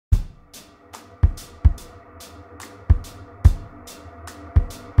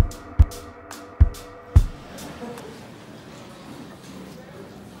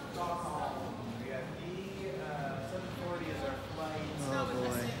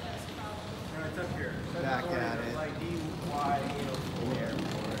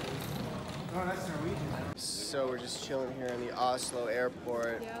So we're just chilling here in the Oslo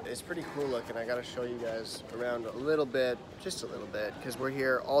airport. Yep. It's pretty cool looking. I gotta show you guys around a little bit, just a little bit, because we're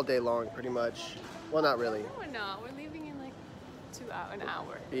here all day long pretty much. Well, not really. No, we're not. We're leaving in like an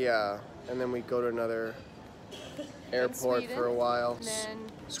hour. Yeah, and then we go to another airport for a while. And then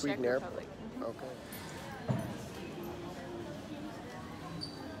Sweden Czech airport? Republic. Okay.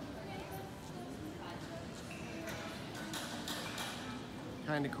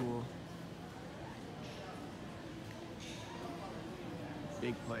 Kinda cool.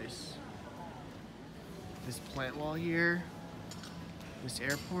 Big place. This plant wall here, this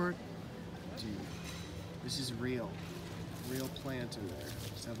airport, dude, this is real. Real plant in there.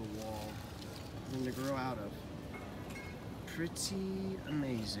 Just have a wall for them to grow out of. Pretty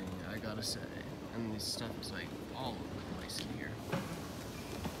amazing, I gotta say. And this stuff is like all over the place in here.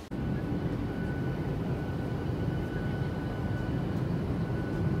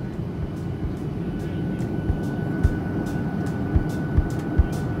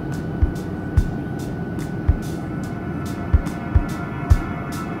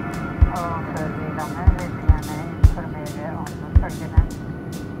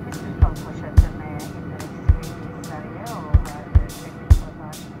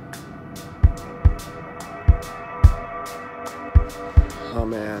 Oh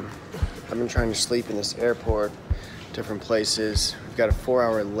man, I've been trying to sleep in this airport, different places. We've got a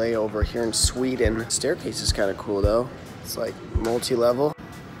 4-hour layover here in Sweden. The staircase is kind of cool though. It's like multi-level.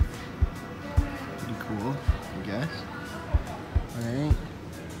 Pretty cool, I guess. All right.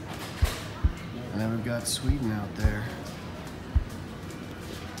 And then we've got Sweden out there.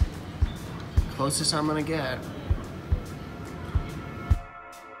 Closest I'm gonna get.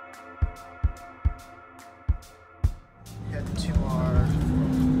 Heading to our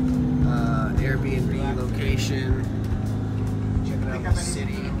Airbnb location. Checking out the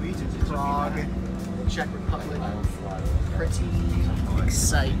city, Prague, Czech Republic. Pretty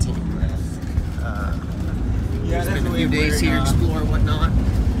exciting. It's been a few days here, explore whatnot.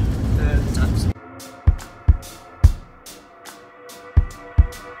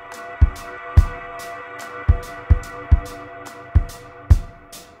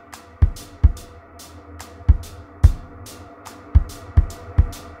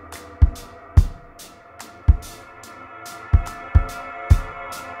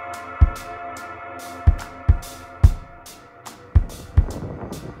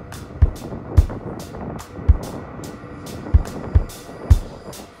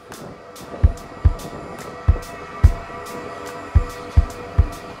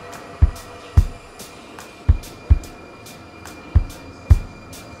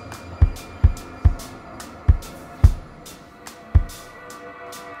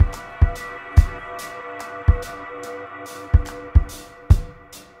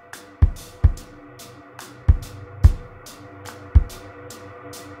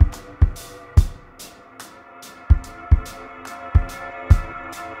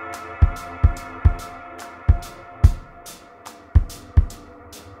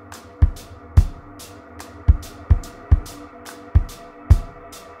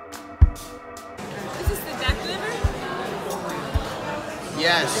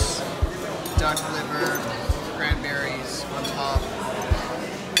 Yes, duck liver, cranberries on top.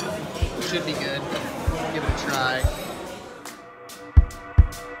 Should be good. Give it a try.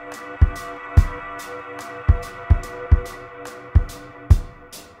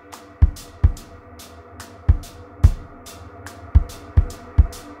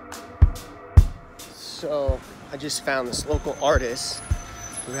 So I just found this local artist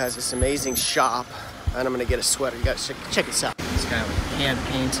who has this amazing shop, and I'm gonna get a sweater. You guys check this out. This guy like hand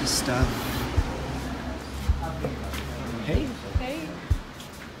paints his stuff. Hey. Hey.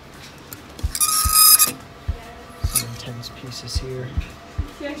 Some intense pieces here.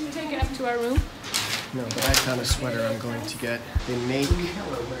 You actually take it up to our room? No, but I found a sweater I'm going to get. They make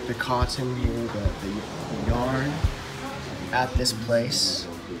the cotton here, the yarn at this place.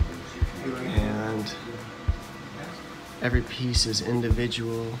 And every piece is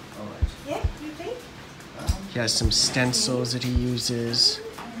individual. He has some stencils that he uses.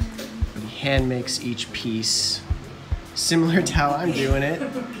 But he hand makes each piece similar to how I'm doing it.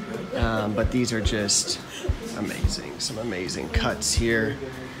 But these are just amazing. Some amazing cuts here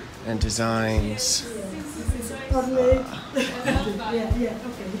and designs.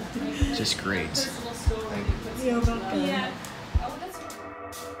 Just great. Yeah.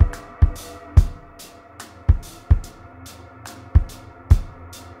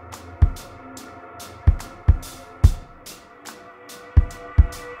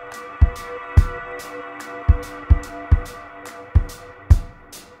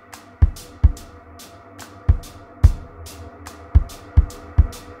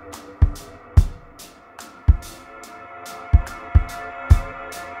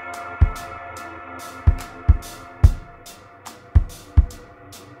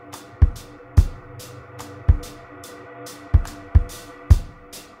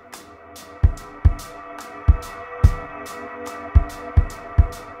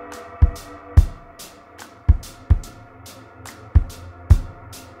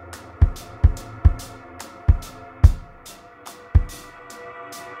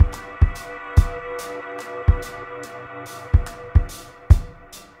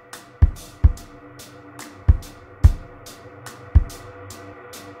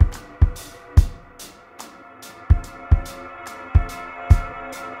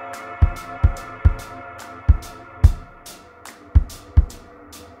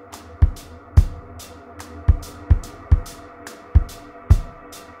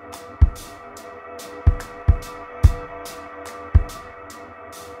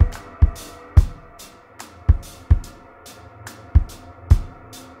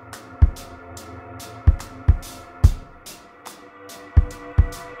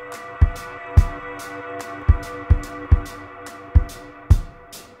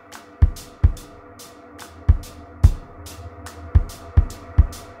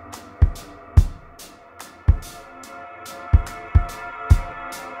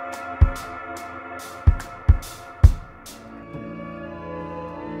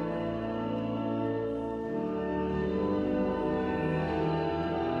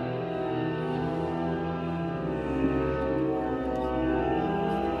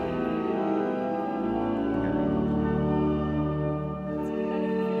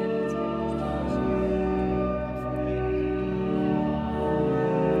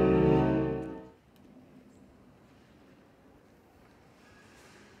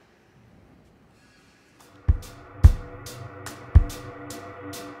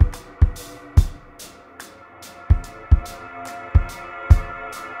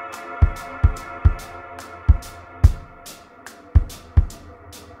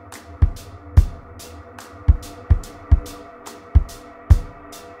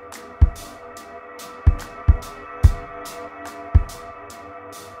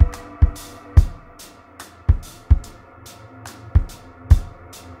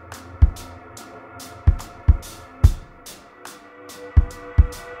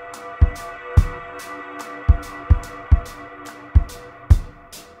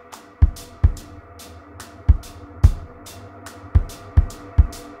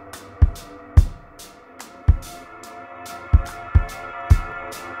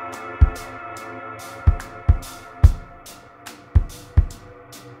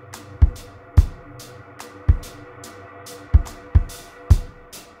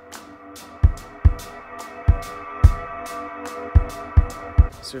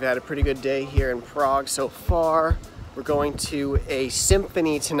 So we've had a pretty good day here in Prague so far. We're going to a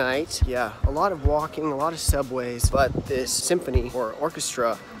symphony tonight. Yeah, a lot of walking, a lot of subways, but this symphony or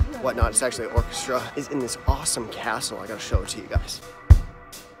orchestra, whatnot, it's actually an orchestra, is in this awesome castle. I gotta show it to you guys.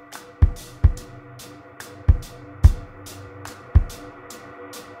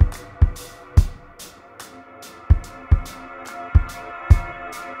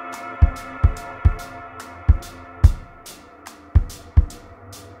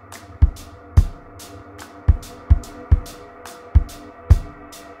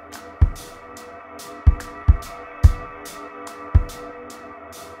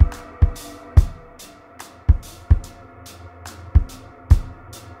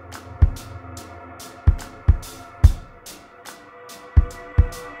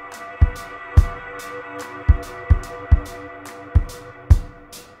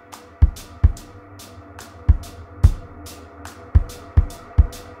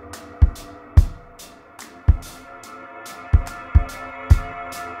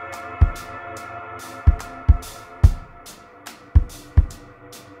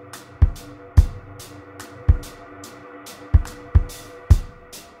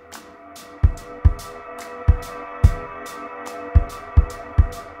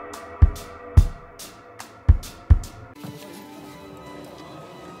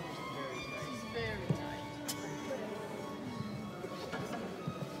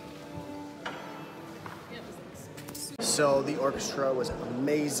 So the orchestra was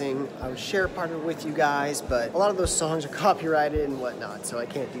amazing. I would share a partner with you guys, but a lot of those songs are copyrighted and whatnot, so I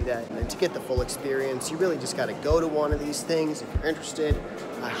can't do that. And to get the full experience, you really just gotta go to one of these things. If you're interested,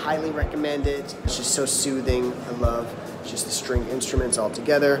 I highly recommend it. It's just so soothing. I love just the string instruments all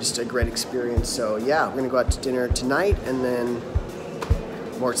together. Just a great experience. So yeah, we're gonna go out to dinner tonight and then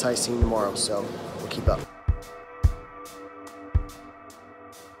more sightseeing tomorrow, so we'll keep up.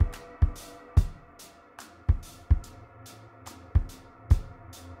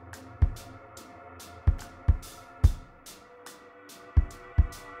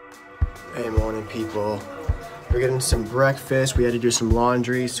 Hey, morning people. We're getting some breakfast. We had to do some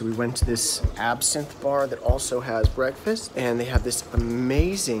laundry, so we went to this absinthe bar that also has breakfast, and they have this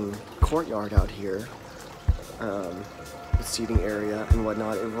amazing courtyard out here, the seating area and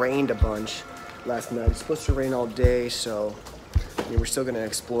whatnot. It rained a bunch last night. It's supposed to rain all day, so I mean, we're still gonna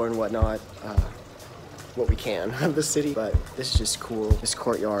explore and whatnot, what we can of the city, but this is just cool. This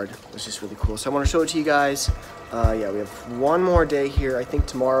courtyard was just really cool. So I want to show it to you guys. Yeah, we have one more day here. I think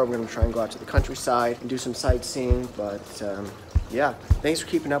tomorrow we're gonna try and go out to the countryside and do some sightseeing, but yeah, thanks for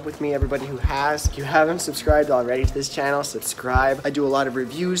keeping up with me, everybody who has. If you haven't subscribed already to this channel, subscribe. I do a lot of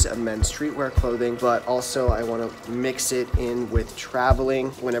reviews of men's streetwear clothing, but also I want to mix it in with traveling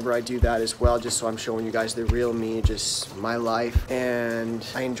whenever I do that as well, just so I'm showing you guys the real me, just my life, and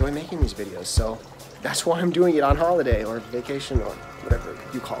I enjoy making these videos, so that's why I'm doing it on holiday or vacation or whatever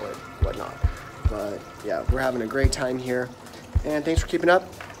you call it, whatnot. But yeah, we're having a great time here, and thanks for keeping up.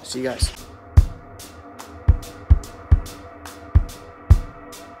 See you guys.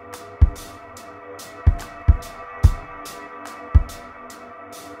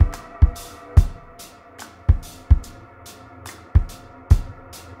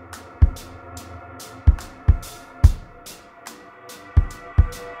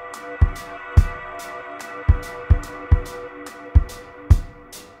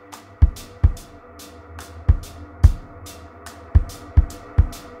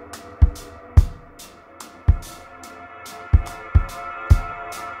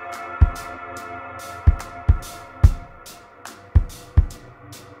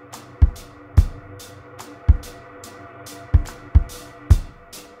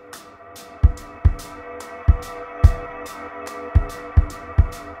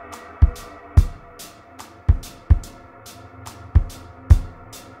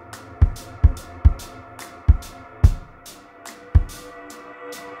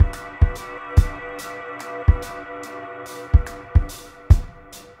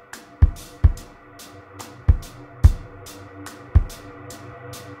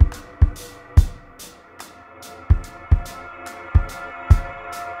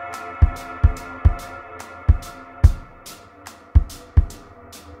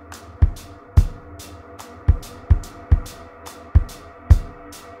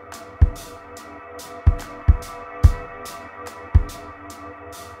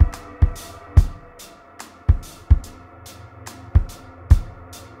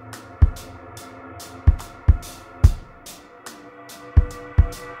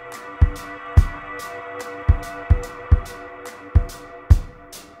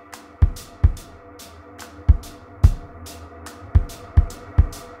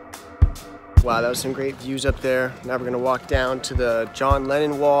 Wow, that was some great views up there. Now we're gonna walk down to the John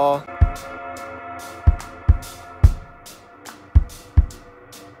Lennon wall.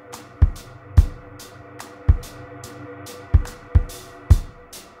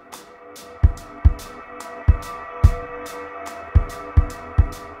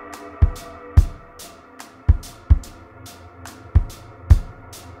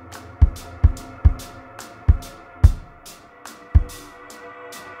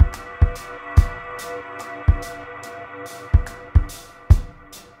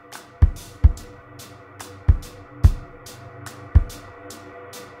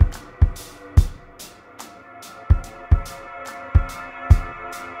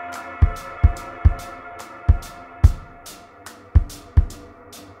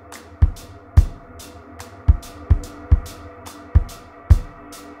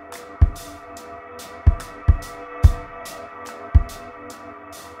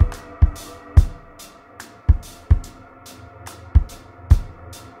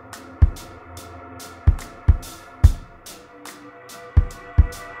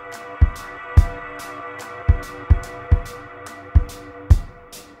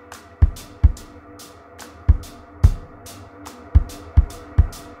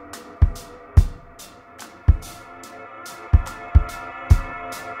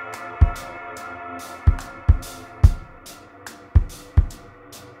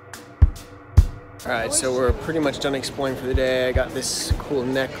 Alright, so we're pretty much done exploring for the day. I got this cool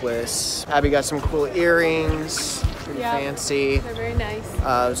necklace. Abby got some cool earrings, pretty fancy. They're very nice. It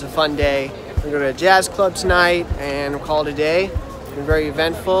was a fun day. We're gonna go to a jazz club tonight and we'll call it a day. It's been very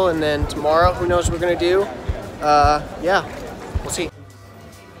eventful, and then tomorrow, who knows what we're gonna do. Yeah, we'll see.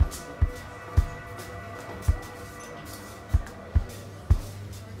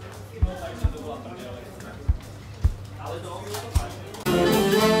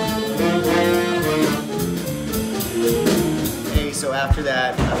 So after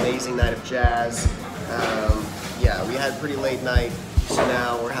that amazing night of jazz, yeah, we had a pretty late night. So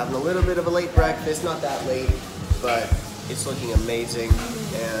now we're having a little bit of a late breakfast, not that late, but it's looking amazing,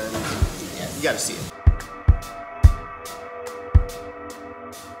 and yeah, you gotta see it.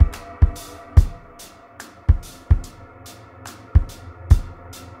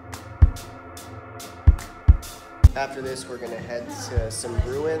 After this, we're gonna head to some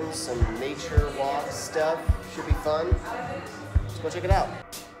ruins, some nature walk stuff. Should be fun. Let's go check it out.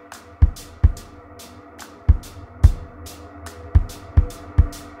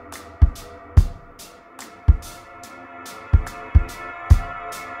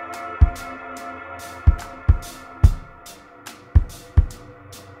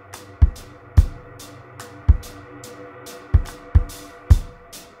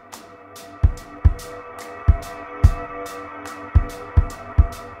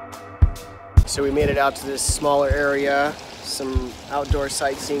 So we made it out to this smaller area, some outdoor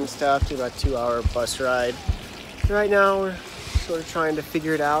sightseeing stuff, do about a 2-hour bus ride. Right now we're sort of trying to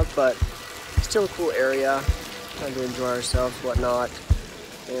figure it out, but still a cool area, trying to enjoy ourselves, whatnot.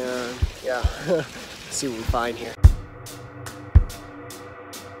 And yeah, let's see what we find here.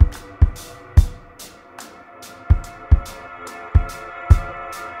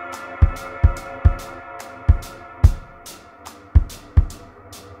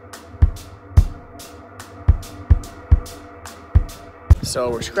 So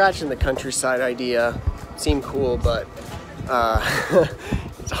we're scratching the countryside idea. Seemed cool, but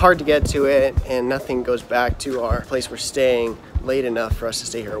it's hard to get to it, and nothing goes back to our place we're staying late enough for us to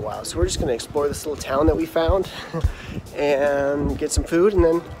stay here a while. So we're just gonna explore this little town that we found and get some food and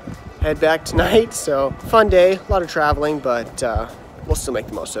then head back tonight. So fun day, a lot of traveling, but we'll still make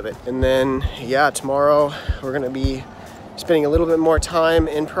the most of it. And then yeah, tomorrow we're gonna be spending a little bit more time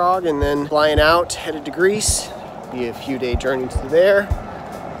in Prague and then flying out, headed to Greece. Be a few day journey to there,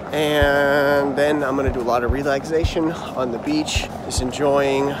 and then I'm gonna do a lot of relaxation on the beach, just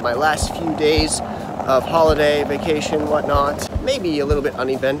enjoying my last few days of holiday, vacation, whatnot. Maybe a little bit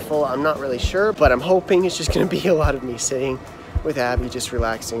uneventful, I'm not really sure, but I'm hoping it's just gonna be a lot of me sitting with Abby, just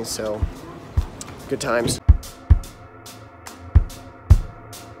relaxing, so good times.